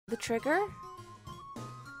the trigger?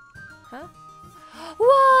 Huh?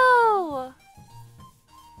 Whoa!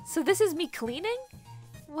 So this is me cleaning?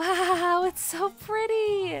 Wow, it's so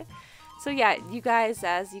pretty! So yeah, you guys,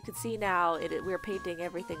 as you can see now, we're painting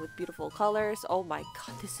everything with beautiful colors. Oh my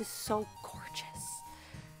god, this is so gorgeous.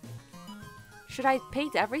 Should I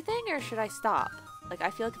paint everything or should I stop? Like, I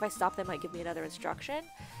feel like if I stop, they might give me another instruction.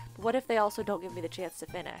 But what if they also don't give me the chance to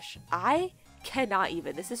finish? I cannot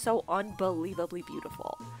even. This is so unbelievably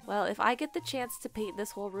beautiful. Well, if I get the chance to paint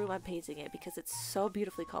this whole room, I'm painting it because it's so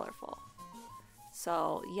beautifully colorful.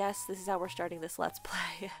 So, yes, this is how we're starting this Let's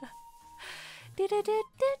Play. Do do do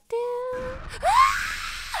do do.